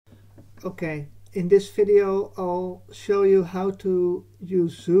Okay, in this video I'll show you how to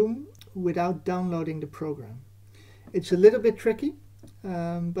use Zoom without downloading the program. It's a little bit tricky,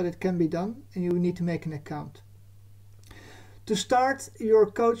 but it can be done, and you need to make an account. To start, your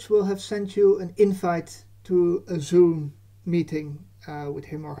coach will have sent you an invite to a Zoom meeting with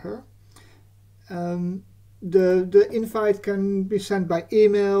him or her. The invite can be sent by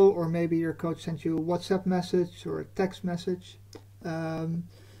email, or maybe your coach sent you a WhatsApp message or a text message.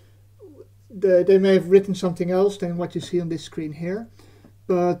 They may have written something else than what you see on this screen here,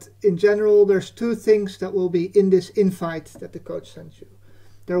 but in general there's two things that will be in this invite that the coach sent you.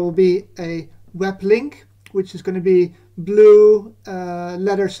 There will be a web link, which is going to be blue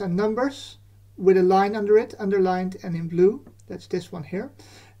letters and numbers with a line under it, underlined and in blue. That's this one here.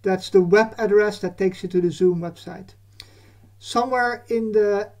 That's the web address that takes you to the Zoom website. Somewhere in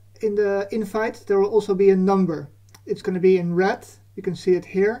the invite there will also be a number. It's going to be in red. You can see it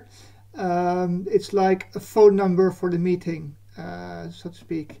here. It's like a phone number for the meeting, so to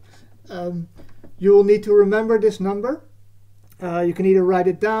speak. You will need to remember this number. You can either write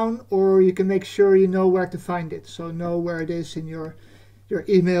it down, or you can make sure you know where to find it. So know where it is in your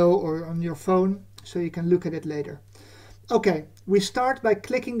email or on your phone, so you can look at it later. Okay, we start by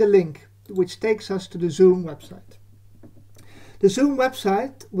clicking the link, which takes us to the Zoom website. The Zoom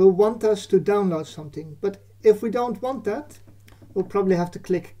website will want us to download something, but if we don't want that, we'll probably have to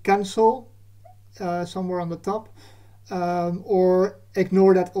click cancel somewhere on the top, or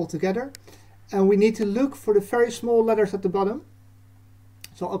ignore that altogether. And we need to look for the very small letters at the bottom.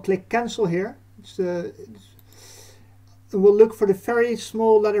 So I'll click cancel here. And we'll look for the very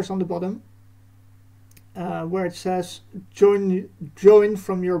small letters on the bottom where it says join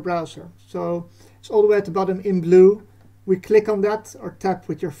from your browser. So it's all the way at the bottom in blue. We click on that or tap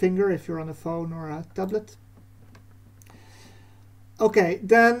with your finger if you're on a phone or a tablet. Okay,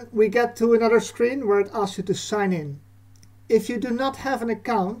 then we get to another screen where it asks you to sign in. If you do not have an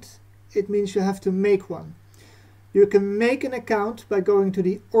account, it means you have to make one. You can make an account by going to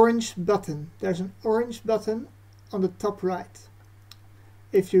the orange button. There's an orange button on the top right.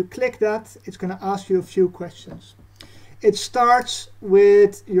 If you click that, it's going to ask you a few questions. It starts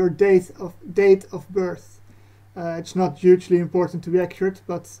with your date of birth. It's not hugely important to be accurate,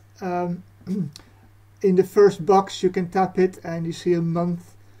 but in the first box you can tap it and you see a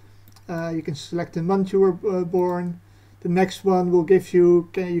month. You can select the month you were born. The next one will give you,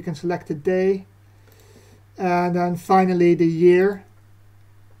 you can select the day. And then finally the year.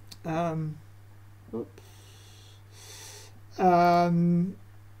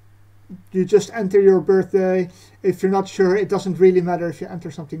 You just enter your birthday. If you're not sure, it doesn't really matter if you enter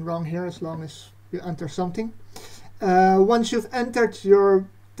something wrong here, as long as you enter something. Once you've entered your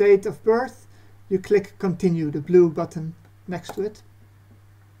date of birth, you click continue, the blue button next to it.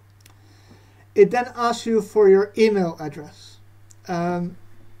 It then asks you for your email address.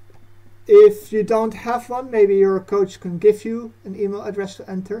 If you don't have one, maybe your coach can give you an email address to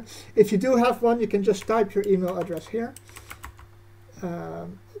enter. If you do have one, you can just type your email address here.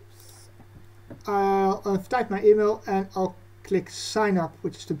 I'll type my email and I'll click sign up,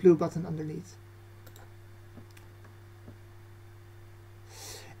 which is the blue button underneath.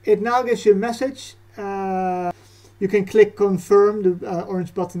 It now gives you a message. You can click confirm, the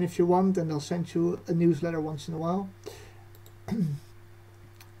orange button, if you want, and they'll send you a newsletter once in a while.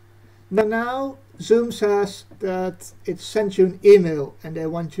 Now Zoom says that it sent you an email and they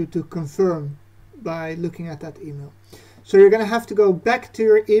want you to confirm by looking at that email. So you're going to have to go back to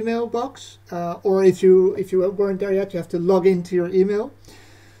your email box, or if you weren't there yet, you have to log into your email.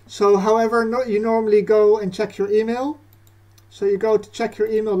 So however you normally go and check your email. So you go to check your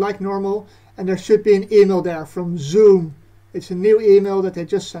email like normal, and there should be an email there from Zoom. It's a new email that they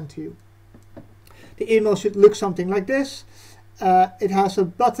just sent to you. The email should look something like this. It has a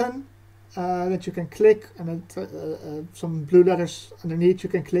button that you can click, and some blue letters underneath you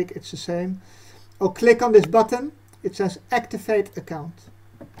can click. It's the same. I'll click on this button. It says activate account.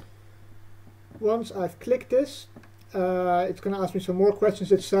 Once I've clicked this, it's going to ask me some more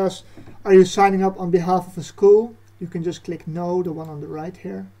questions. It says, are you signing up on behalf of a school? You can just click no, the one on the right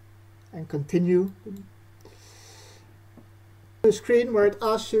here, and continue. The screen where it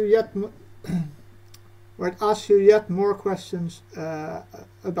asks you yet more questions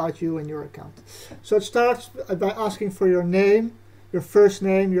about you and your account. So it starts by asking for your name, your first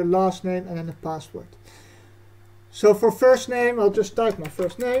name, your last name, and then a password. So for first name, I'll just type my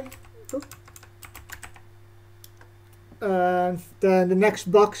first name. And then the next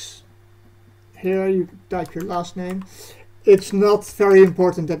box, here you type your last name. It's not very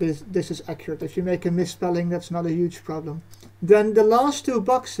important that this is accurate. If you make a misspelling, that's not a huge problem. Then the last two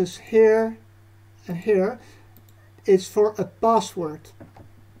boxes here and here is for a password.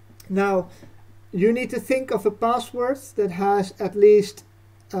 Now you need to think of a password that has at least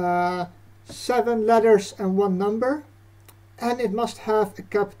 7 letters and 1 number, and it must have a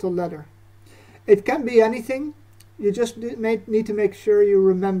capital letter. It can be anything, you just need to make sure you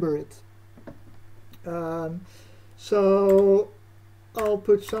remember it. So I'll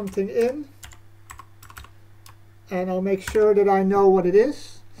put something in and I'll make sure that I know what it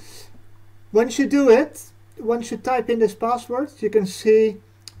is. Once you do it, once you type in this password, you can see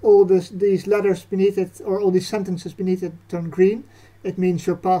all these letters beneath it, or all these sentences beneath it turn green. It means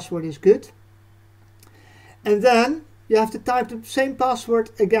your password is good. And then you have to type the same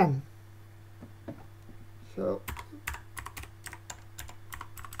password again. So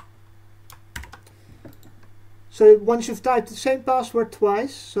once you've typed the same password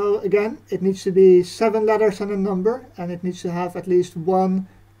twice, so again, it needs to be 7 letters and a number, and it needs to have at least 1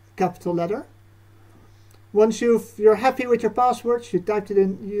 capital letter. Once you're happy with your passwords, you typed it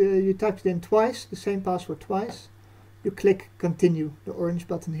in twice, the same password twice. You click continue, the orange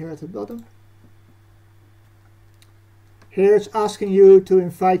button here at the bottom. Here it's asking you to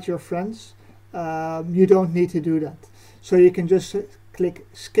invite your friends. You don't need to do that. So you can just click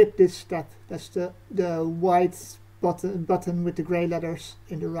skip this step. That's the white button with the gray letters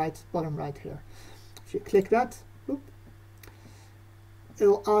in the bottom right here. If you click that,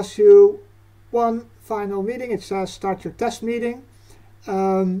 it'll ask you one final meeting. It says start your test meeting.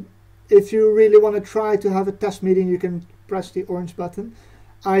 If you really want to try to have a test meeting, you can press the orange button.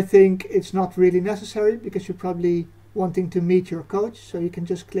 I think it's not really necessary because you're probably wanting to meet your coach, so you can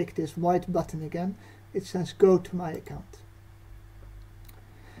just click this white button again. It says go to my account.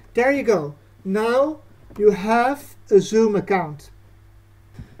 There you go. Now you have a Zoom account.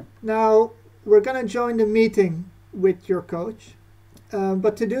 Now we're going to join the meeting with your coach,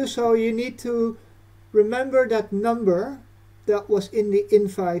 but to do so you need to remember that number that was in the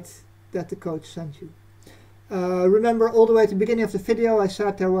invite that the coach sent you. Remember, all the way at the beginning of the video I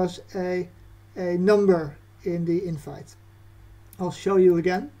said there was a number in the invite. I'll show you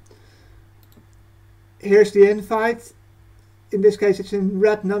again. Here's the invite. In this case it's in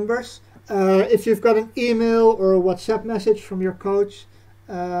red numbers. If you've got an email or a WhatsApp message from your coach,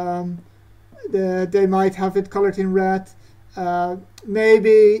 they might have it colored in red.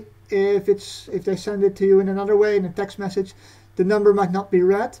 Maybe if they send it to you in another way, in a text message, the number might not be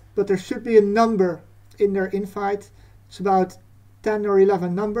red, but there should be a number in their invite. It's about 10 or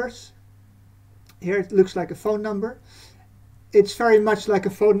 11 numbers. Here it looks like a phone number. It's very much like a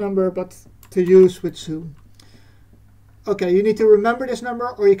phone number, but to use with Zoom. Okay, you need to remember this number,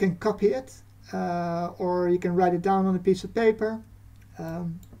 or you can copy it, or you can write it down on a piece of paper.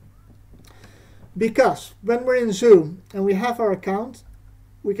 Because when we're in Zoom and we have our account,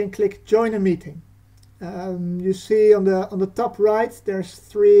 we can click join a meeting. You see on the top right there's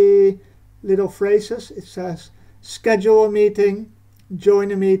 3 little phrases. It says schedule a meeting,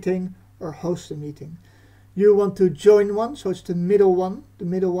 join a meeting, or host a meeting. You want to join one, so it's the middle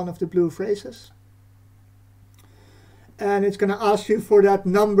one of the blue phrases. And it's going to ask you for that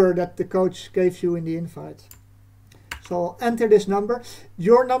number that the coach gave you in the invite. So I'll enter this number.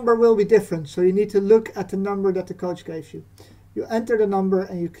 Your number will be different, so you need to look at the number that the coach gave you. You enter the number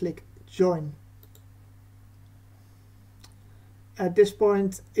and you click join. At this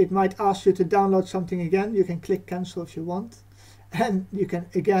point it might ask you to download something again. You can click cancel if you want. And you can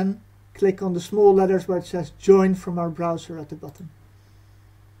again click on the small letters where it says join from our browser at the bottom.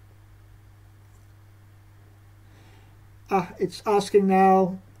 It's asking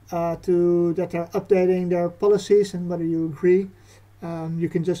now that they're updating their policies and whether you agree. You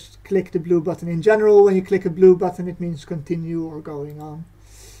can just click the blue button. In general, when you click a blue button, it means continue or going on.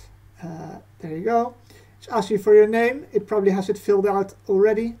 There you go. It's asking you for your name. It probably has it filled out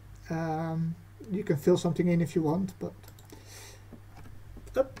already. You can fill something in if you want, but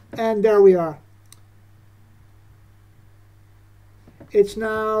and there we are. It's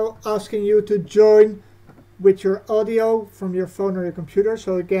now asking you to join with your audio from your phone or your computer.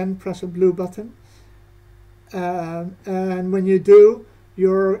 So again, press a blue button. And when you do,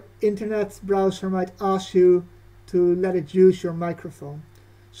 your internet browser might ask you to let it use your microphone.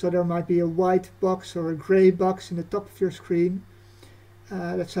 So there might be a white box or a gray box in the top of your screen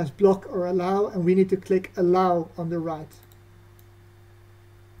that says block or allow, and we need to click allow on the right.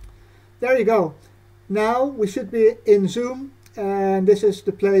 There you go. Now we should be in Zoom, and this is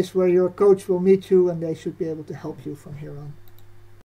the place where your coach will meet you, and they should be able to help you from here on.